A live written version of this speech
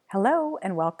Hello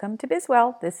and welcome to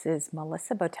Bizwell. This is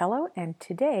Melissa Botello, and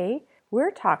today we're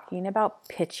talking about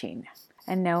pitching.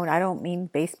 And no, I don't mean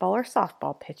baseball or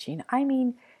softball pitching. I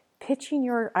mean pitching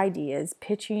your ideas,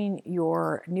 pitching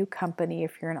your new company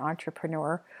if you're an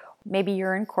entrepreneur. Maybe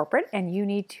you're in corporate and you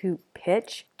need to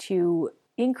pitch to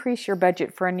increase your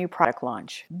budget for a new product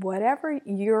launch. Whatever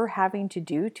you're having to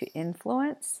do to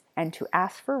influence and to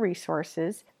ask for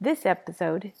resources, this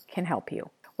episode can help you.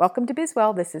 Welcome to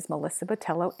Bizwell. This is Melissa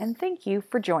Botello, and thank you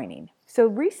for joining. So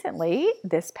recently,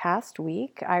 this past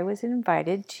week, I was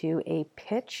invited to a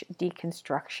pitch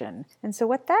deconstruction. And so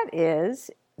what that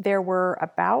is, there were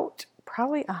about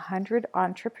probably 100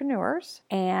 entrepreneurs,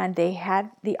 and they had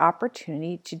the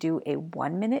opportunity to do a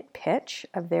 1-minute pitch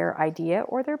of their idea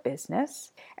or their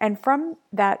business. And from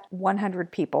that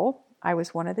 100 people, I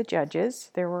was one of the judges.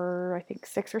 There were, I think,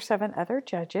 6 or 7 other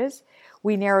judges.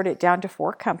 We narrowed it down to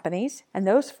 4 companies, and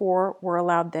those 4 were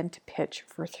allowed then to pitch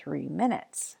for 3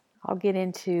 minutes. I'll get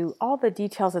into all the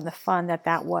details and the fun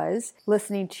that was,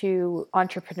 listening to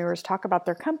entrepreneurs talk about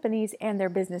their companies and their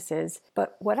businesses.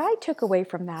 But what I took away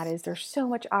from that is there's so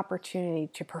much opportunity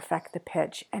to perfect the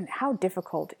pitch, and how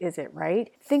difficult is it,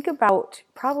 right? Think about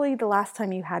probably the last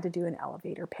time you had to do an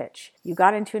elevator pitch. You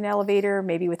got into an elevator,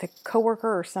 maybe with a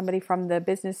coworker or somebody from the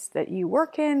business that you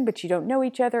work in, but you don't know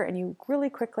each other, and you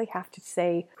really quickly have to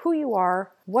say who you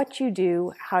are, what you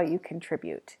do, how you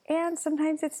contribute. And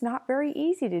sometimes it's not very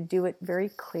easy to do it very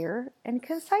clear and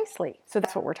concisely. So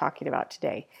that's what we're talking about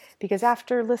today. Because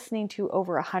after listening to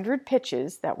over 100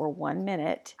 pitches that were 1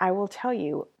 minute, I will tell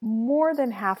you, more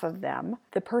than half of them,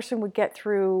 the person would get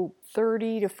through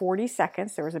 30 to 40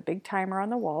 seconds. There was a big timer on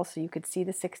the wall, so you could see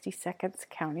the 60 seconds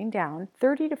counting down.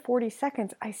 30 to 40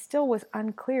 seconds, I still was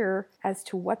unclear as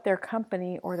to what their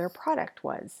company or their product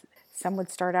was. Some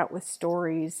would start out with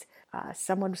stories.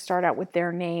 Some would start out with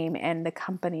their name and the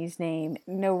company's name,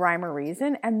 no rhyme or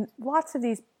reason. And lots of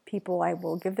these people, I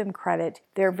will give them credit,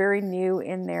 they're very new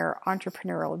in their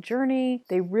entrepreneurial journey.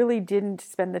 They really didn't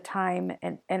spend the time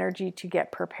and energy to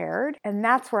get prepared. And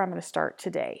that's where I'm going to start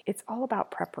today. It's all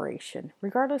about preparation.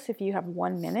 Regardless if you have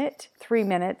 1 minute, 3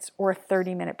 minutes, or a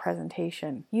 30-minute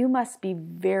presentation, you must be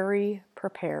very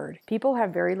prepared. People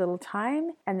have very little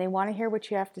time and they want to hear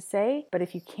what you have to say, but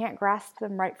if you can't grasp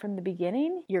them right from the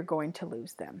beginning, you're going to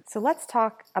lose them. So let's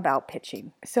talk about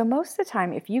pitching. So most of the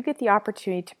time, if you get the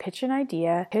opportunity to pitch an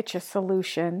idea, pitch a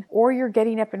solution, or you're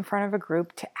getting up in front of a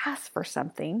group to ask for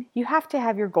something, you have to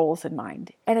have your goals in mind.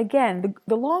 And again,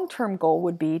 the long-term goal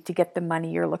would be to get the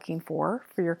money you're looking for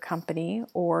your company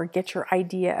or get your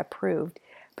idea approved.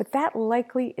 But that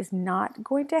likely is not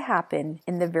going to happen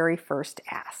in the very first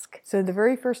ask. So the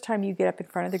very first time you get up in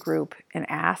front of the group and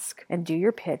ask and do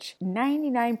your pitch,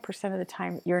 99% of the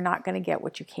time you're not going to get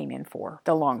what you came in for,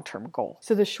 the long-term goal.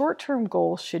 So the short-term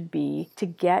goal should be to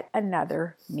get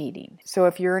another meeting. So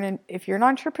if you're an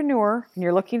entrepreneur and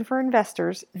you're looking for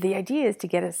investors, the idea is to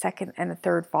get a second and a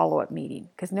third follow-up meeting,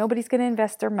 because nobody's going to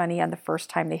invest their money on the first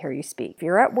time they hear you speak. If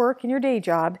you're at work in your day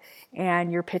job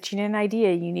and you're pitching an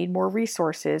idea, you need more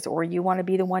resources, or you want to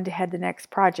be the one to head the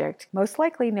next project, most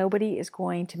likely nobody is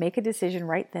going to make a decision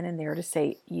right then and there to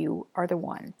say you are the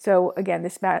one. So again,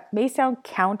 this may sound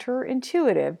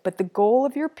counterintuitive, but the goal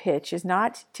of your pitch is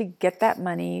not to get that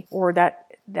money or that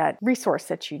resource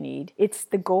that you need. It's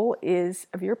the goal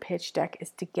of your pitch deck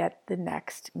is to get the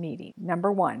next meeting. Number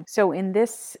 1. So in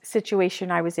this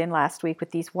situation I was in last week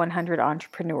with these 100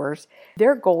 entrepreneurs,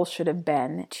 their goal should have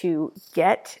been to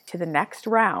get to the next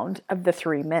round of the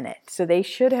 3 minutes. So they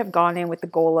should have gone in with the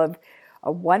goal of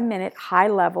a 1 minute high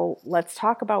level, let's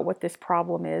talk about what this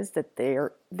problem is that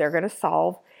they're going to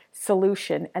solve,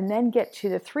 solution, and then get to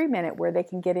the 3 minute where they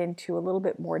can get into a little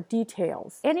bit more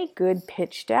details. Any good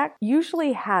pitch deck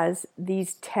usually has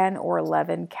these 10 or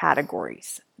 11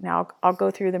 categories. Now, I'll go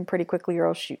through them pretty quickly,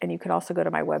 and you can also go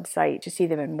to my website to see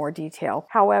them in more detail.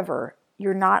 However,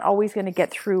 you're not always going to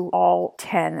get through all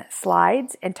 10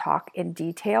 slides and talk in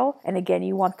detail. And again,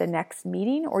 you want the next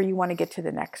meeting or you want to get to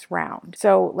the next round.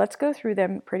 So let's go through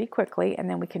them pretty quickly and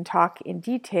then we can talk in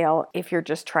detail if you're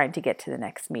just trying to get to the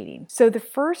next meeting. So the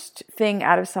first thing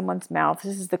out of someone's mouth,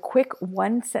 this is the quick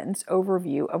 1-sentence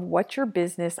overview of what your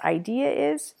business idea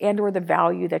is and or the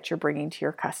value that you're bringing to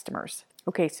your customers.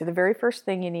 Okay, so the very first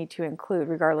thing you need to include,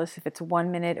 regardless if it's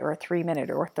 1 minute or a 3 minute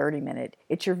or a 30 minute,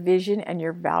 it's your vision and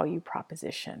your value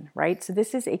proposition, right? So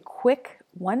this is a quick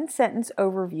 1-sentence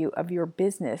overview of your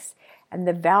business and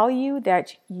the value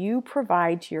that you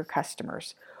provide to your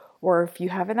customers. Or if you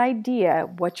have an idea,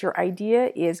 what your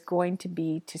idea is going to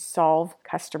be to solve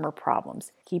customer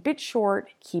problems. Keep it short,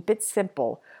 keep it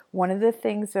simple. One of the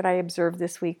things that I observed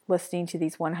this week listening to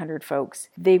these 100 folks,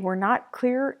 they were not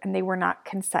clear and they were not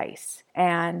concise.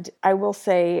 And I will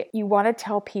say, you want to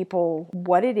tell people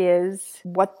what it is,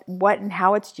 what and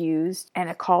how it's used, and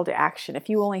a call to action if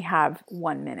you only have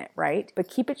 1 minute, right? But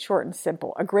keep it short and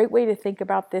simple. A great way to think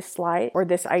about this slide or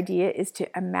this idea is to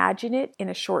imagine it in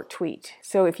a short tweet.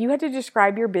 So if you had to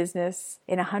describe your business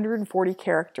in 140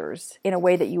 characters in a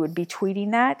way that you would be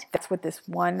tweeting that's what this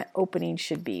one opening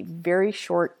should be. Very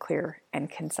short, clear, and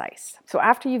concise. So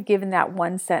after you've given that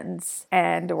one sentence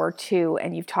or two,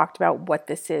 and you've talked about what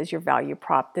this is, your value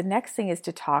prop, the next thing is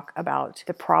to talk about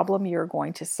the problem you're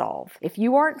going to solve. If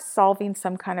you aren't solving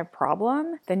some kind of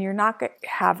problem, then you're not going to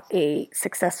have a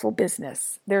successful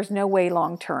business. There's no way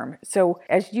long term. So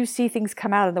as you see things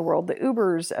come out in the world, the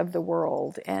Ubers of the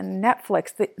world and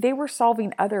Netflix, they were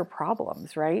solving other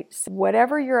problems, right? So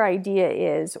whatever your idea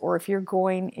is, or if you're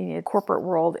going in a corporate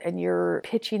world and you're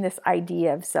pitching this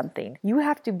idea of something, you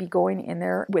have to be going in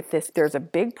there with this. There's a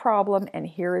big problem and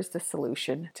here is the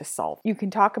solution to solve. You can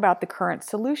talk about the current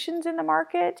solutions in the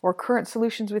market or current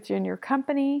solutions within your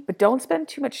company, but don't spend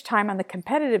too much time on the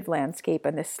competitive landscape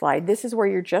on this slide. This is where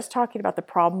you're just talking about the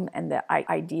problem and the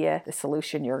idea, the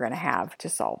solution you're going to have to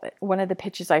solve it. One of the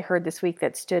pitches I heard this week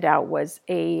that stood out was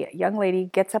a young lady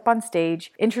gets up on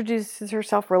stage, introduces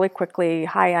herself really quickly.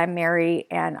 Hi, I'm Mary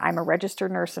and I'm a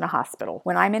registered nurse in a hospital.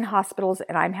 When I'm in hospitals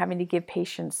and I'm having to give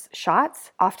patients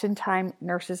shots, oftentimes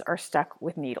nurses are stuck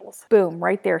with needles. Boom,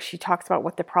 right there. She talks about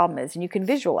what the problem is and you can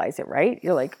visualize it, right?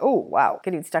 You're like, oh, wow,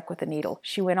 getting stuck with a needle.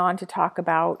 She went on to talk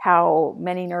about how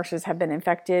many nurses have been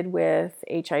infected with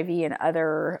HIV and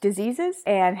other diseases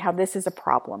and how this is a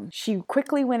problem. She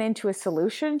quickly went into a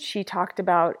solution. She talked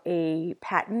about a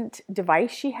patent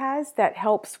device she has that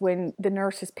helps when the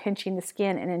nurse is pinching the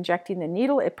skin and injecting the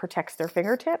needle, it protects their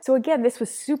fingertip. So again, this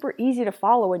was super easy to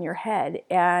follow in your head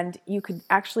and you could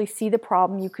actually see the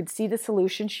problem, you could see the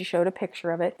solution. She showed a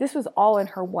picture of it. This was all in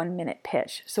her 1 minute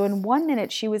pitch. So in 1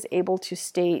 minute, she was able to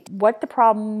state what the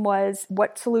problem was,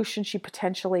 what solution she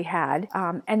potentially had,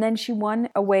 and then she won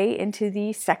away into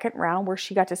the second round where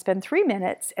she got to spend 3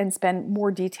 minutes and spend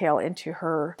more detail into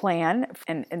her plan.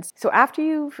 And so after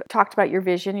you've talked about your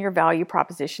vision, your value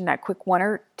proposition, that quick 1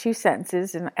 or 2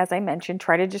 sentences, and as I mentioned,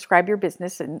 try to describe your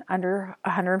business in under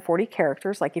 140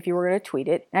 characters, like if you were going to tweet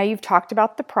it. Now you've talked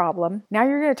about the problem. Now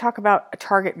you're going to talk about a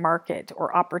target market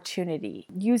or opportunity.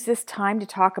 Use this time to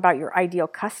talk about your ideal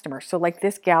customer. So like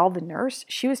this gal, the nurse,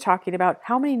 she was talking about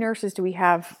how many nurses do we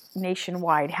have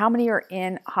nationwide? How many are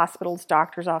in hospitals,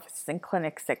 doctors' offices, and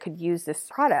clinics that could use this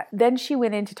product? Then she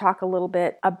went in to talk a little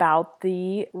bit about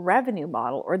the revenue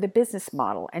model or the business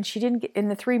model. And she didn't get in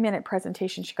the 3 minute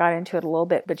presentation, she got into it a little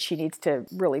bit, but she needs to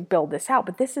really build this out.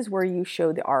 But this is where you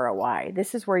show the ROI.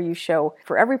 This is where you show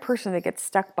for every person that gets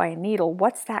stuck by a needle,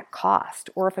 what's that cost?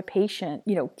 Or if a patient,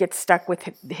 gets stuck with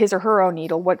his or her own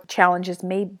needle, what challenges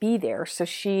may be there. So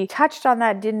she touched on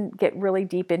that, didn't get really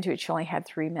deep into it. She only had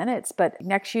 3 minutes. But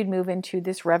next you'd move into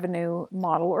this revenue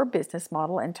model or business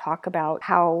model and talk about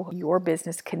how your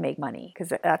business can make money.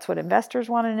 Because that's what investors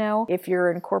want to know. If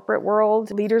you're in corporate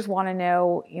world, leaders want to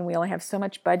know, we only have so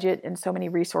much budget and so many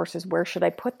resources, where should I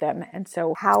put them? And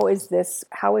so how is this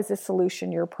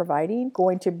solution you're providing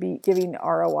going to be giving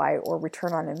ROI or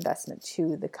return on investment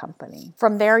to the company?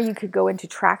 From there, you could go into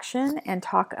traction and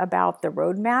talk about the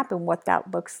roadmap and what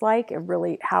that looks like and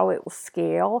really how it will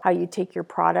scale, how you take your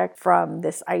product from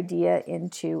this idea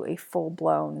into a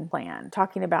full-blown plan.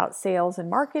 Talking about sales and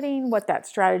marketing, what that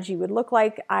strategy would look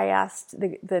like. I asked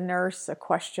the nurse a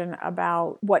question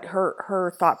about what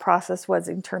her thought process was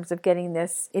in terms of getting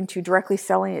this into directly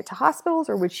selling it to hospitals,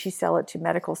 or would she sell it to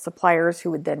medical suppliers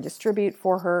who would then distribute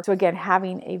for her? So again,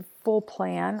 having a full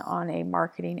plan on a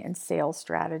marketing and sales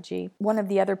strategy. One of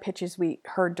the other pitches we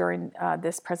heard during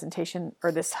this presentation,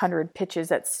 or this 100 pitches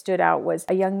that stood out, was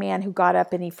a young man who got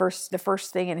up and the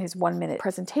first thing in his 1 minute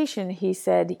presentation, he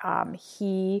said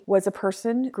he was a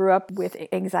person, grew up with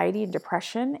anxiety and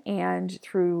depression, and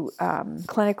through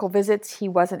clinical visits, he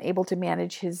wasn't able to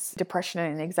manage his depression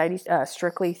and anxiety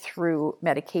strictly through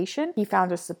medication. He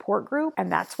found a support group,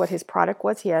 and that's what his product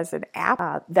was. He has an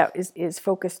app that is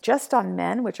focused just on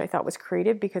men, which I thought was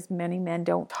creative because many men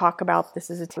don't talk about this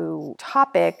as a taboo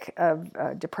topic of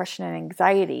depression and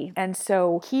anxiety. And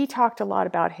so he talked a lot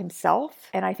about himself.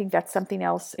 And I think that's something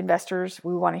else investors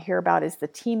we want to hear about, is the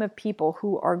team of people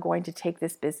who are going to take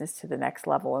this business to the next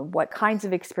level and what kinds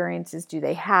of experiences do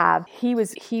they have. He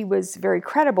was very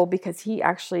credible because he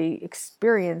actually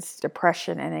experienced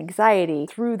depression and anxiety.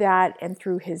 Through that and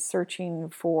through his searching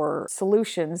for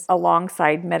solutions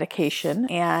alongside medication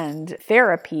and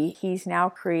therapy, he's now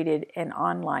created created an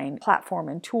online platform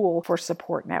and tool for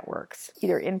support networks,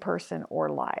 either in person or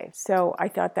live. So I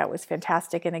thought that was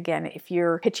fantastic. And again, if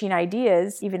you're pitching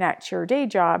ideas, even at your day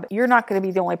job, you're not going to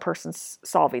be the only person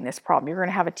solving this problem. You're going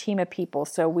to have a team of people.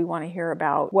 So we want to hear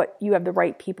about what you have the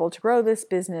right people to grow this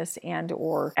business and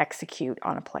or execute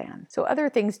on a plan. So other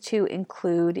things to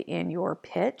include in your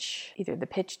pitch, either the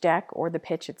pitch deck or the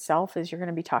pitch itself, is you're going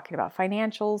to be talking about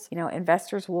financials.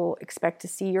 Investors will expect to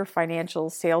see your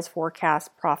financials, sales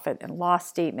forecast, profit and loss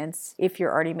statements if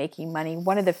you're already making money.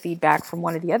 One of the feedback from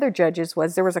one of the other judges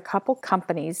was there was a couple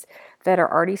companies that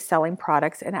are already selling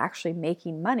products and actually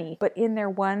making money, but in their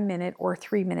 1 minute or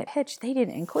 3 minute pitch, they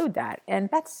didn't include that. And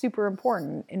that's super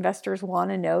important. Investors want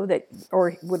to know that,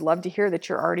 or would love to hear that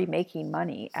you're already making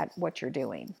money at what you're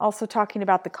doing. Also talking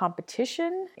about the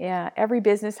competition. Every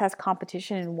business has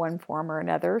competition in one form or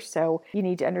another. So you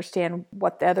need to understand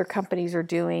what the other companies are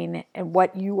doing and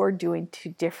what you are doing to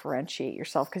differentiate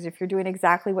yourself. Because if you're doing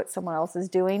exactly what someone else is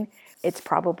doing, it's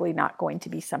probably not going to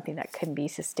be something that can be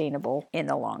sustainable in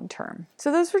the long term.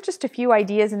 So those were just a few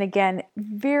ideas. And again,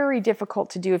 very difficult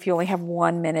to do if you only have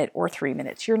 1 minute or 3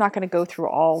 minutes. You're not going to go through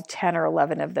all 10 or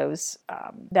 11 of those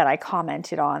that I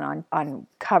commented on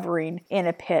covering in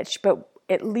a pitch, but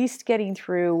at least getting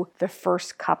through the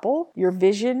first couple, your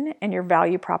vision and your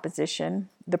value proposition,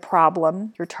 the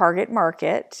problem, your target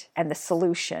market, and the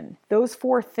solution. Those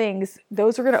 4 things,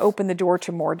 those are going to open the door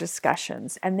to more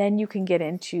discussions. And then you can get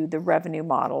into the revenue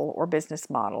model or business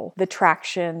model, the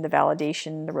traction, the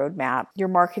validation, the roadmap, your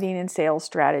marketing and sales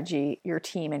strategy, your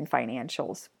team and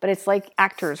financials. But it's like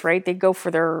actors, right? They go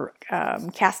for their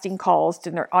casting calls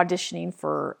and they're auditioning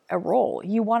for a role.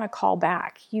 You want to call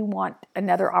back. You want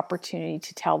another opportunity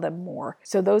to tell them more.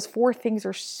 So those 4 things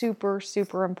are super,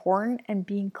 super important, and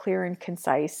being clear and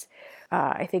concise.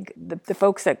 I think the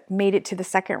folks that made it to the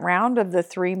second round of the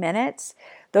 3 minutes,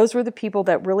 those were the people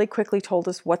that really quickly told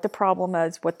us what the problem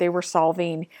was, what they were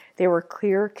solving. They were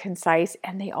clear, concise,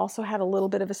 and they also had a little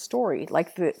bit of a story,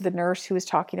 like the nurse who was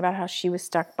talking about how she was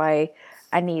stuck by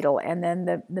a needle, and then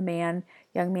the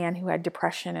young man who had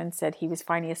depression and said he was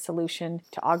finding a solution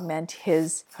to augment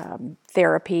his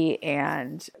therapy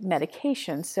and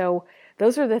medication. So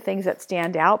those are the things that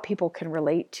stand out, people can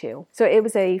relate to. So it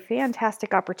was a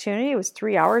fantastic opportunity. It was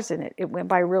 3 hours and it went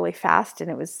by really fast,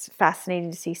 and it was fascinating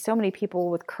to see so many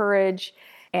people with courage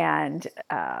and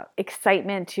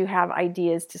excitement to have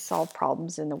ideas to solve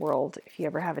problems in the world. If you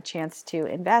ever have a chance to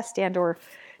invest and or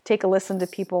take a listen to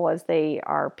people as they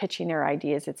are pitching their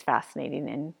ideas, it's fascinating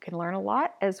and can learn a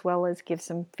lot, as well as give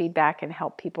some feedback and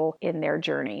help people in their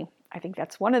journey. I think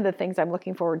that's one of the things I'm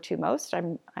looking forward to most.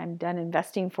 I'm done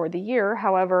investing for the year.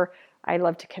 However, I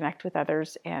love to connect with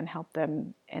others and help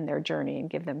them in their journey and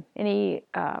give them any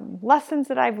lessons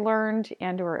that I've learned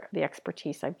and or the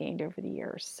expertise I've gained over the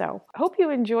years. So I hope you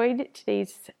enjoyed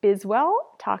today's Bizwell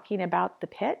talking about the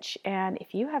pitch. And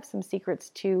if you have some secrets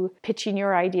to pitching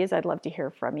your ideas, I'd love to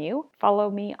hear from you.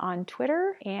 Follow me on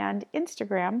Twitter and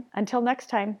Instagram. Until next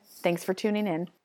time, thanks for tuning in.